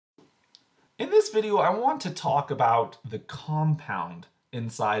In this video, I want to talk about the compound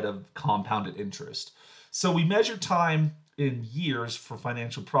inside of compounded interest. So we measure time in years for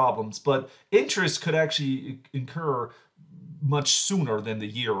financial problems, but interest could actually incur much sooner than the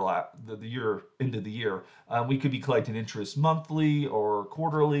year into the year. We could be collecting interest monthly or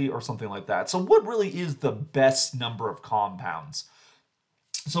quarterly or something like that. So what really is the best number of compounds?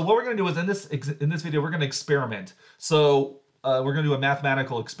 So what we're going to do is in this video, we're going to experiment. So we're going to do a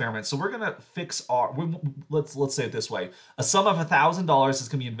mathematical experiment. So we're going to fix let's say it this way. A sum of $1,000 is going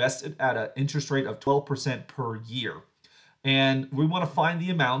to be invested at an interest rate of 12% per year. And we want to find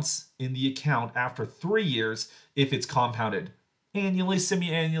the amounts in the account after 3 years if it's compounded annually,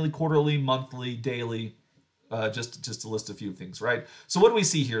 semi-annually, quarterly, monthly, daily, just to list a few things, right? So what do we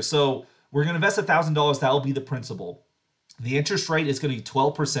see here? So we're going to invest $1,000. That will be the principal. The interest rate is going to be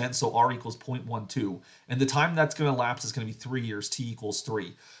 12%, so R equals 0.12. And the time that's going to elapse is going to be 3 years, T equals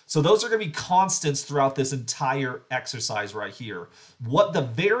 3. So those are going to be constants throughout this entire exercise right here. What the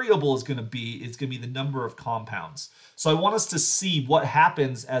variable is going to be the number of compounds. So I want us to see what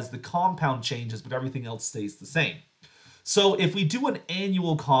happens as the compound changes, but everything else stays the same. So if we do an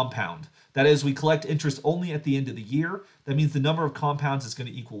annual compound, that is, we collect interest only at the end of the year, that means the number of compounds is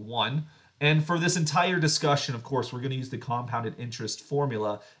going to equal 1. And for this entire discussion, of course, we're going to use the compounded interest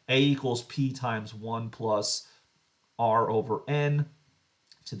formula. A equals P times 1 plus R over N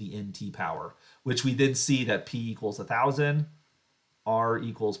to the NT power, which we then see that P equals 1,000, R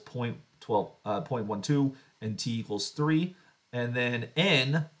equals 0.12, and T equals 3. And then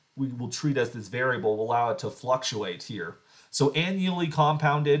N, we will treat as this variable, will allow it to fluctuate here. So annually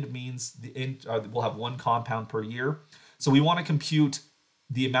compounded means we'll have one compound per year. So we want to compute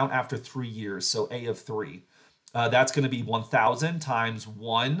the amount after 3 years, so A of 3. That's going to be 1,000 times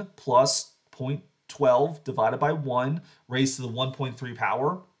 1 plus 0.12 divided by 1 raised to the 1.3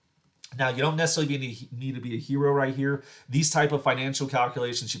 power. Now, you don't necessarily need to be a hero right here. These type of financial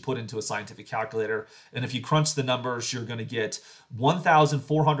calculations you put into a scientific calculator, and if you crunch the numbers, you're going to get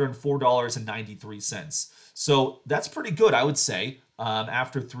 $1,404.93. So that's pretty good, I would say.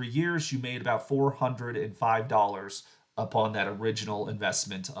 After 3 years, you made about $405 upon that original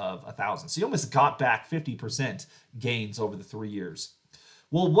investment of 1,000. So you almost got back 50% gains over the 3 years.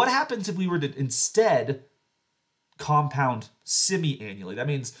 Well, what happens if we were to instead compound semi-annually? That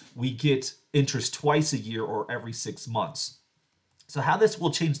means we get interest twice a year or every 6 months. So how this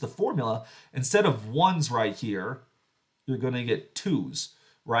will change the formula, instead of 1s right here, you're going to get 2s,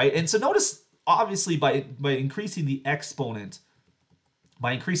 right? And so notice, obviously, by increasing the exponent,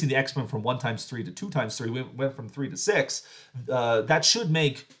 from 1 times 3 to 2 times 3, we went from 3 to 6. That should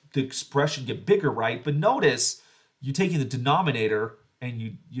make the expression get bigger, right? But notice you're taking the denominator and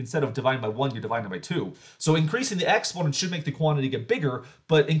you instead of dividing by 1, you're dividing by 2. So increasing the exponent should make the quantity get bigger,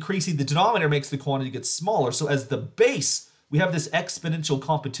 but increasing the denominator makes the quantity get smaller. So as the base, we have this exponential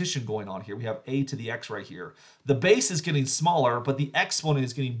competition going on here. We have a to the x right here. The base is getting smaller, but the exponent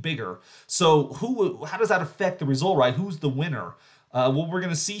is getting bigger. So how does that affect the result, right? Who's the winner? Well, we're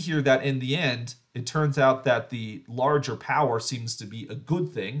going to see here that in the end, it turns out that the larger power seems to be a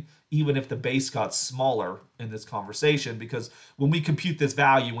good thing, even if the base got smaller in this conversation, because when we compute this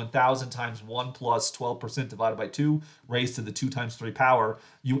value, 1,000 times 1 plus 12% divided by 2 raised to the 2 times 3 power,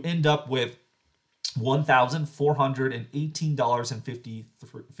 you end up with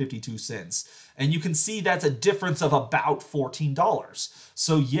 $1,418.52. And you can see that's a difference of about $14.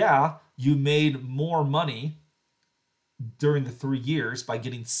 So yeah, you made more money during the 3 years by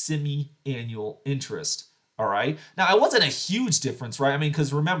getting semi-annual interest, all right? Now, it wasn't a huge difference, right? I mean,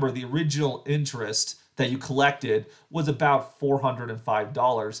 because remember, the original interest that you collected was about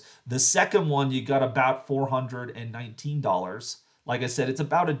 $405. The second one, you got about $419. Like I said, it's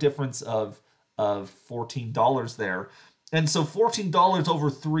about a difference of $14 there. And so $14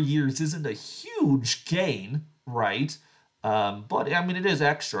 over 3 years isn't a huge gain, right? But I mean, it is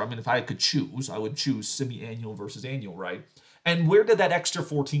extra. I mean, if I could choose, I would choose semi-annual versus annual, right? And where did that extra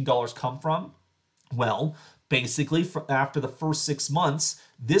 $14 come from? Well, basically, after the first 6 months,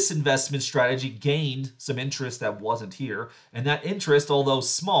 this investment strategy gained some interest that wasn't here. And that interest, although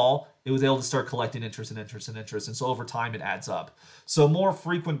small, it was able to start collecting interest and interest and interest. And so over time, it adds up. So more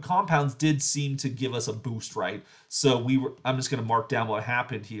frequent compounds did seem to give us a boost, right? So I'm just going to mark down what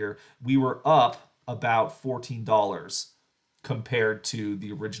happened here. We were up about $14 compared to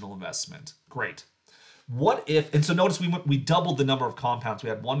the original investment. Great. What if, and so notice we doubled the number of compounds. We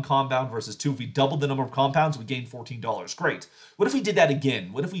had 1 compound versus 2. If we doubled the number of compounds, we gained $14. Great. What if we did that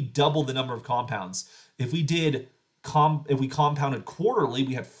again? What if we doubled the number of compounds? If we compounded quarterly,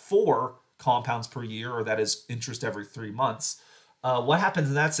 we had 4 compounds per year, or that is interest every 3 months. What happens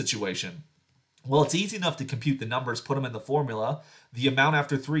in that situation? Well, it's easy enough to compute the numbers, put them in the formula. The amount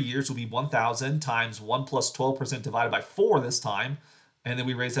after 3 years will be 1,000 times 1 plus 12% divided by 4 this time. And then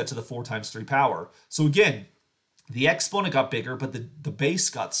we raise that to the 4 times 3 power. So again, the exponent got bigger, but the base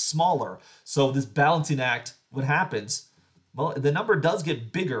got smaller. So this balancing act, what happens? Well, the number does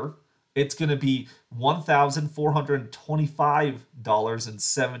get bigger. It's going to be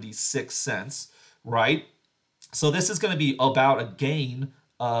 $1,425.76, right? So this is going to be about a gain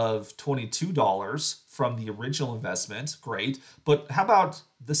of $22 from the original investment. Great. But how about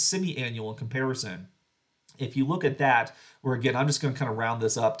the semi-annual in comparison? If you look at that, where again, I'm just going to kind of round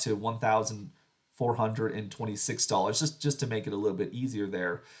this up to $1,426, just to make it a little bit easier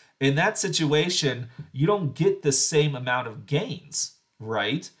there. In that situation, you don't get the same amount of gains,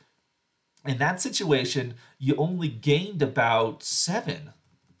 right? In that situation, you only gained about 7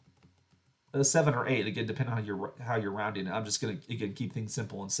 or 8, again, depending on how you're rounding it. I'm just going to, again, keep things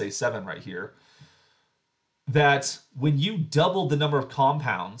simple and say 7 right here. That when you double the number of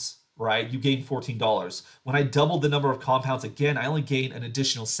compounds, right, you gain $14. When I doubled the number of compounds again, I only gain an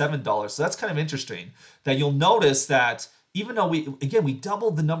additional $7. So that's kind of interesting that you'll notice that even though we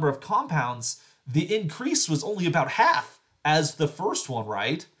doubled the number of compounds, the increase was only about half as the first one,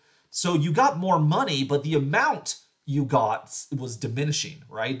 right? So you got more money, but the amount you got was diminishing,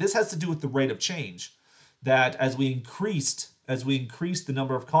 right? This has to do with the rate of change, that as we increased the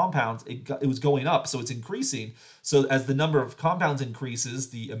number of compounds, it was going up, so it's increasing. So as the number of compounds increases,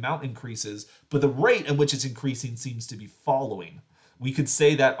 the amount increases, but the rate at which it's increasing seems to be following. We could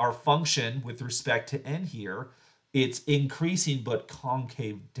say that our function with respect to n here, it's increasing but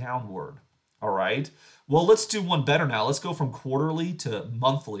concave downward. All right. Well, let's do one better now. Let's go from quarterly to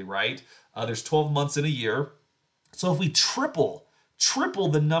monthly, right? There's 12 months in a year. So if we triple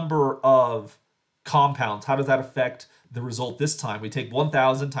the number of compounds, how does that affect the result this time? We take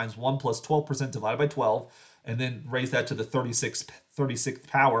 1,000 times 1 plus 12% divided by 12, and then raise that to the 36th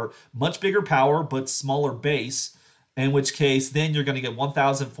power. Much bigger power, but smaller base, in which case then you're going to get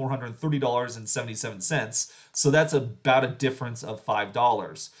 $1,430.77. So that's about a difference of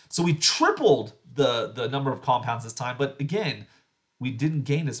 $5. So we tripled the number of compounds this time, but again, we didn't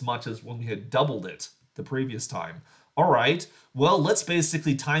gain as much as when we had doubled it the previous time. All right, well, let's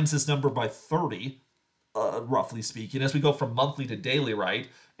basically times this number by 30, roughly speaking, as we go from monthly to daily, right?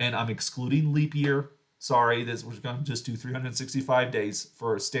 And I'm excluding leap year. Sorry, we're going to just do 365 days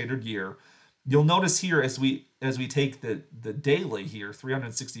for a standard year. You'll notice here as we take the daily here,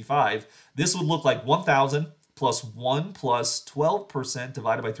 365, this would look like 1,000 plus 1 plus 12%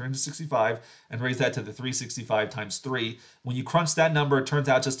 divided by 365 and raise that to the 365 times 3. When you crunch that number, it turns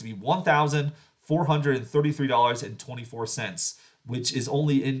out just to be $1,433.24, which is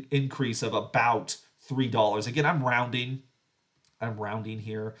only an increase of about $3. Again, I'm rounding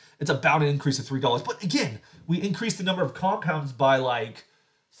here. It's about an increase of $3. But again, we increased the number of compounds by like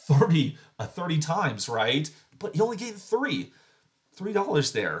 30 times, right? But you only gained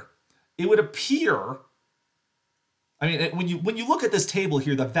 $3 there. It would appear, I mean, when you look at this table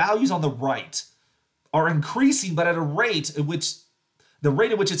here, the values on the right are increasing, but at a rate at which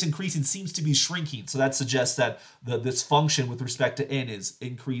it's increasing seems to be shrinking. So that suggests that this function with respect to n is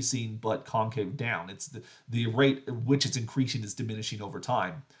increasing but concave down. It's the rate at which it's increasing is diminishing over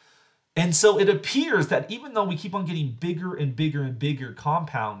time. And so it appears that even though we keep on getting bigger and bigger and bigger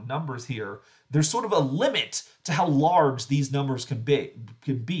compound numbers here, there's sort of a limit to how large these numbers can be,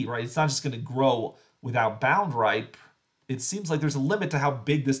 right? It's not just going to grow without bound, right? It seems like there's a limit to how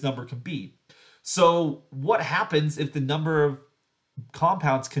big this number can be. So what happens if the number of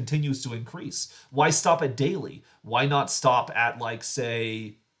compounds continues to increase? Why stop at daily? Why not stop at, like,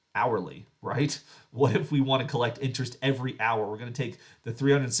 say, hourly, right? What if we want to collect interest every hour? We're going to take the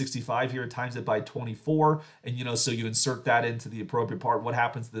 365 here, times it by 24, and so you insert that into the appropriate part. What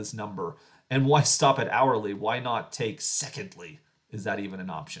happens to this number? And why stop at hourly? Why not take secondly? Is that even an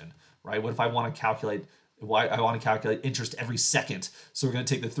option, right? What if I want to calculate interest every second? So we're going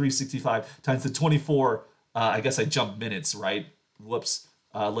to take the 365 times the 24. I guess I jumped minutes, right? Whoops.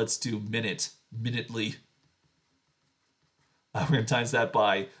 Let's do minutely. We're going to times that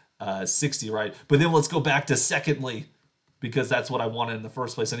by 60, right? But then let's go back to secondly, because that's what I wanted in the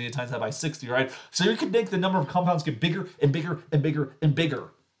first place. I need to times that by 60, right? So you can make the number of compounds get bigger and bigger and bigger and bigger,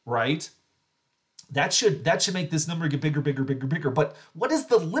 right? That should make this number get bigger, bigger, bigger, bigger. But what is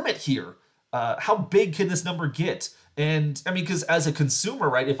the limit here? How big can this number get? And I mean, because as a consumer,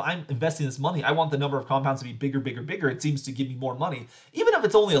 right, if I'm investing this money, I want the number of compounds to be bigger, bigger, bigger. It seems to give me more money. Even if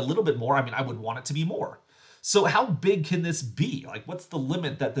it's only a little bit more, I mean, I would want it to be more. So how big can this be? Like, what's the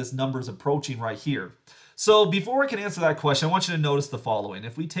limit that this number is approaching right here? So before I can answer that question, I want you to notice the following.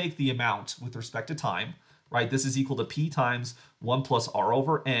 If we take the amount with respect to time, right, this is equal to P times 1 plus R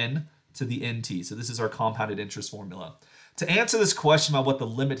over N to the NT. So this is our compounded interest formula. To answer this question about what the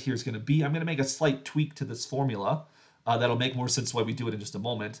limit here is going to be, I'm going to make a slight tweak to this formula. That'll make more sense why we do it in just a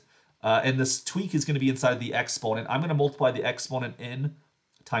moment. And this tweak is going to be inside the exponent. I'm going to multiply the exponent N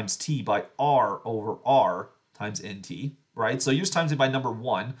times T by R over R times NT, right? So you're just timesing by number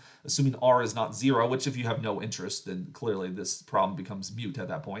 1, assuming R is not 0, which if you have no interest, then clearly this problem becomes mute at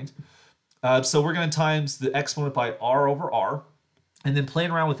that point. So we're going to times the exponent by R over R. And then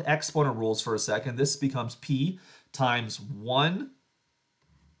playing around with exponent rules for a second, this becomes P times 1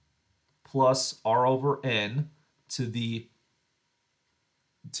 plus R over N to the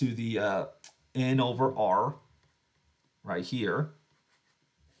N over R right here.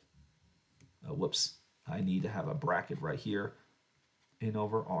 Oh, whoops, I need to have a bracket right here. N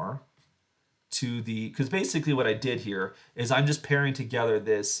over R to the, because basically what I did here is I'm just pairing together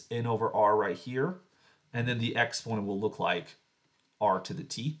this N over R right here, and then the exponent will look like R to the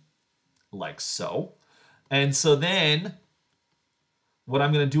T, like so. And so then what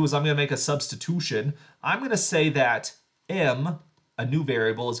I'm going to do is I'm going to make a substitution. I'm going to say that M, a new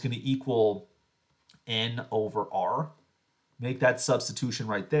variable, is going to equal N over R. Make that substitution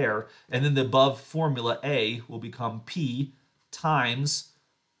right there. And then the above formula A will become P times,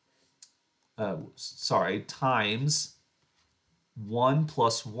 times 1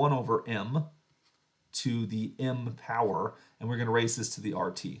 plus 1 over M to the M power. And we're going to raise this to the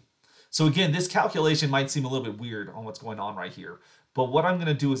RT. So again, this calculation might seem a little bit weird on what's going on right here. But what I'm going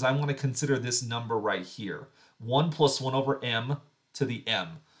to do is I'm going to consider this number right here. 1 plus 1 over M to the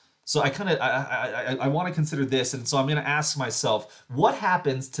M. So I want to consider this. And so I'm going to ask myself, what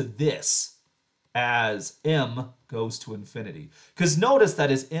happens to this as M goes to infinity? Because notice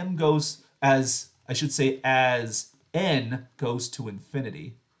that as M goes, as N goes to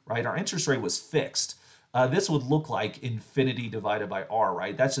infinity, right? Our interest rate was fixed. This would look like infinity divided by R,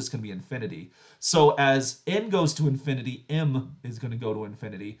 right? That's just going to be infinity. So as N goes to infinity, M is going to go to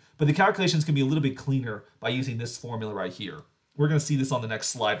infinity. But the calculations can be a little bit cleaner by using this formula right here. We're going to see this on the next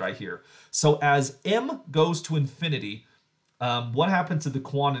slide right here. So as M goes to infinity, what happens to the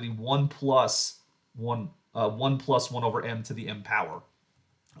quantity 1 plus 1 over M to the M power?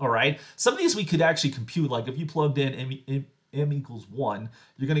 All right. Some of these we could actually compute. Like if you plugged in M equals 1,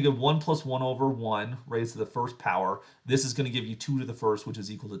 you're going to get 1 plus 1 over 1 raised to the first power. This is going to give you 2 to the first, which is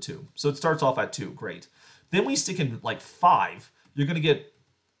equal to 2. So it starts off at 2. Great. Then we stick in like 5. You're going to get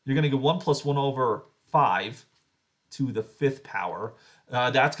 1 plus 1 over 5 to the 5th power.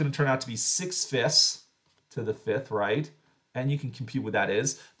 That's going to turn out to be 6/5 to the 5th, right? And you can compute what that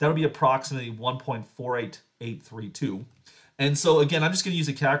is. That'll be approximately 1.48832. And so again, I'm just going to use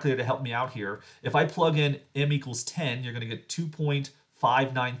a calculator to help me out here. If I plug in M equals 10, you're going to get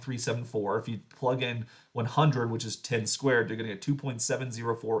 2.59374. If you plug in 100, which is 10 squared, you're going to get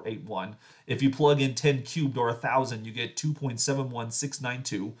 2.70481. If you plug in 10 cubed or 1,000, you get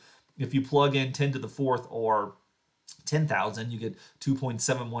 2.71692. If you plug in 10 to the 4th or 10,000, you get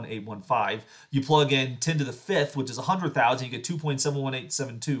 2.71815. You plug in 10 to the 5th, which is 100,000, you get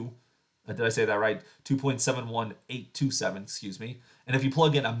 2.71872. Did I say that right? 2.71827, excuse me. And if you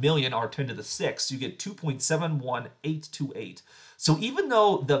plug in a million or 10 to the 6th, you get 2.71828. So even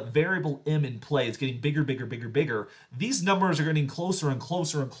though the variable M in play is getting bigger, these numbers are getting closer and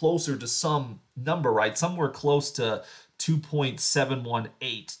closer and closer to some number, right? Somewhere close to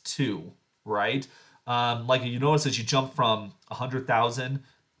 2.7182, right? Like you notice as you jump from 100,000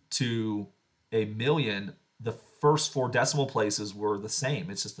 to a million, the first 4 decimal places were the same.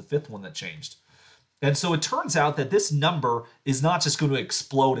 It's just the 5th one that changed. And so it turns out that this number is not just going to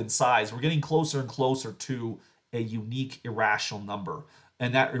explode in size. We're getting closer and closer to a unique irrational number.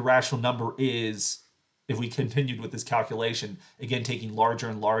 And that irrational number is, if we continued with this calculation, again, taking larger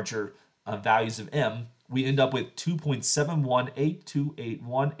and larger values of M, we end up with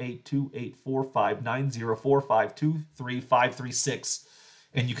 2.7182818828459045235336,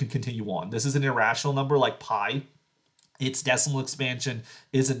 and you can continue on. This is an irrational number like pi. Its decimal expansion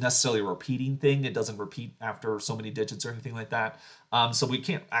isn't necessarily a repeating thing. It doesn't repeat after so many digits or anything like that. So we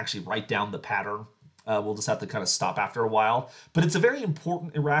can't actually write down the pattern. We'll just have to kind of stop after a while. But it's a very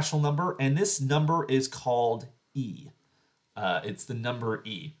important irrational number, and this number is called E. It's the number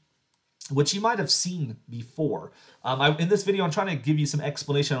E, which you might have seen before. In this video, I'm trying to give you some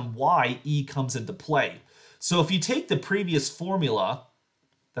explanation on why E comes into play. So if you take the previous formula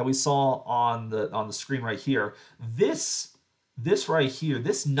that we saw on the screen right here, this right here,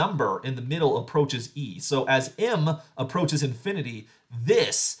 this number in the middle approaches E. So as M approaches infinity,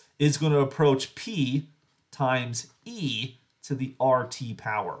 this is going to approach P times e to the RT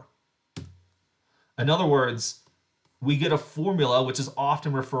power. In other words, we get a formula which is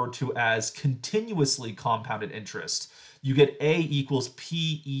often referred to as continuously compounded interest. You get A equals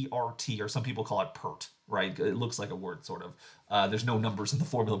PERT, or some people call it PERT, right? It looks like a word, sort of. There's no numbers in the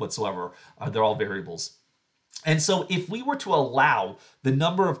formula whatsoever. They're all variables. And so if we were to allow the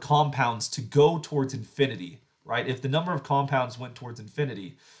number of compounds to go towards infinity, right? If the number of compounds went towards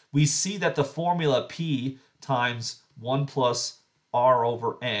infinity, we see that the formula P times 1 plus R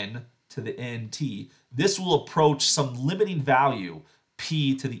over N to the NT, this will approach some limiting value,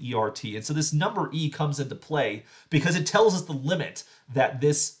 P to the ERT. And so this number E comes into play because it tells us the limit that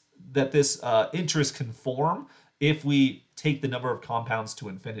this interest can form if we take the number of compounds to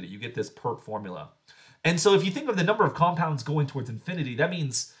infinity. You get this PERT formula. And so if you think of the number of compounds going towards infinity, that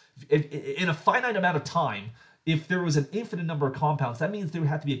means in a finite amount of time, if there was an infinite number of compounds, that means there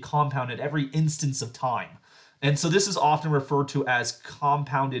would have to be a compound at every instance of time. And so this is often referred to as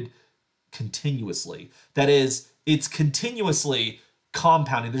compounded continuously. That is, it's continuously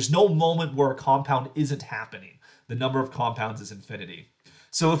compounding. There's no moment where a compound isn't happening. The number of compounds is infinity.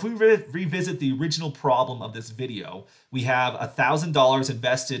 So if we revisit the original problem of this video, we have $1,000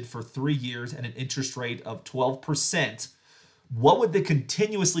 invested for 3 years at an interest rate of 12%. What would the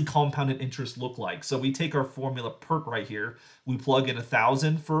continuously compounded interest look like? So we take our formula PERT right here. We plug in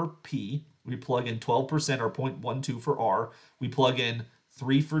 1,000 for P. We plug in 12% or 0.12 for R. We plug in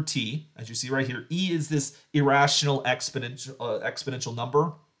 3 for T, as you see right here. E is this irrational exponential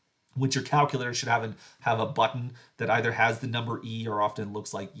number, which your calculator should have a button that either has the number E or often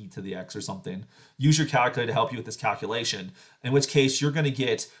looks like e to the x or something. Use your calculator to help you with this calculation, in which case you're going to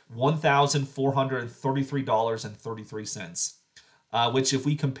get $1,433.33, which if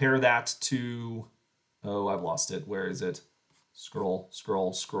we compare that to, oh, I've lost it. Where is it? Scroll,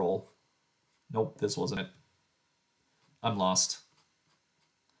 scroll, scroll. Nope, this wasn't it. I'm lost.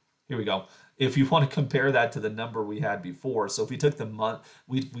 Here we go. If you want to compare that to the number we had before, so if we took the month,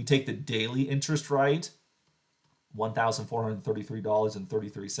 we take the daily interest rate,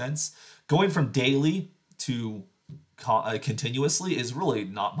 $1,433.33. Going from daily to continuously is really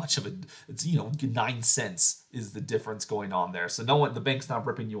not much of a, it's 9 cents is the difference going on there. So no one, the bank's not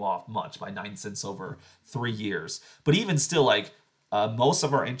ripping you off much by 9 cents over 3 years. But even still, like most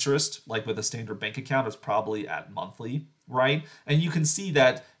of our interest, like with a standard bank account, is probably at monthly, right? And you can see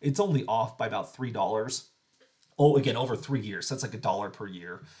that it's only off by about $3. Oh, again, over 3 years. That's like $1 per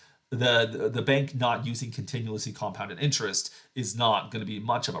year. The bank not using continuously compounded interest is not going to be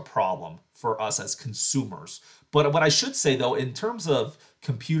much of a problem for us as consumers. But what I should say, though, in terms of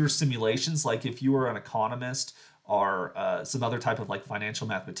computer simulations, like if you were an economist or some other type of like financial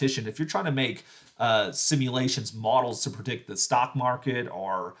mathematician, if you're trying to make simulations, models to predict the stock market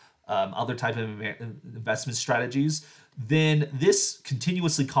or other type of investment strategies, then this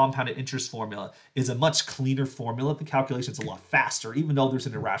continuously compounded interest formula is a much cleaner formula. The calculation's a lot faster, even though there's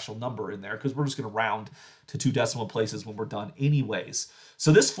an irrational number in there, because we're just going to round to 2 decimal places when we're done anyways.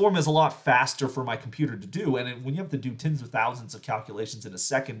 So this formula is a lot faster for my computer to do, and when you have to do tens of thousands of calculations in a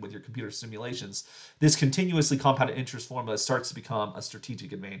second with your computer simulations, this continuously compounded interest formula starts to become a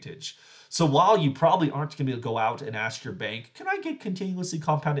strategic advantage. So while you probably aren't going to go out and ask your bank, can I get continuously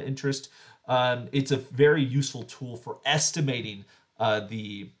compounded interest? It's a very useful tool for estimating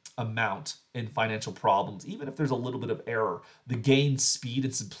the amount in financial problems, even if there's a little bit of error. The gain, speed,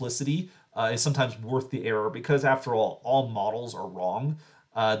 and simplicity is sometimes worth the error because, after all models are wrong.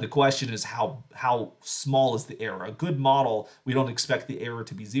 The question is how small is the error? A good model, we don't expect the error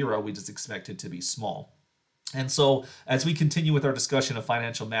to be 0. We just expect it to be small. And so as we continue with our discussion of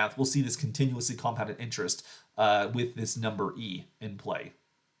financial math, we'll see this continuously compounded interest with this number E in play.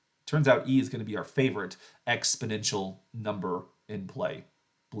 Turns out E is going to be our favorite exponential number in play,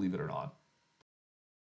 believe it or not.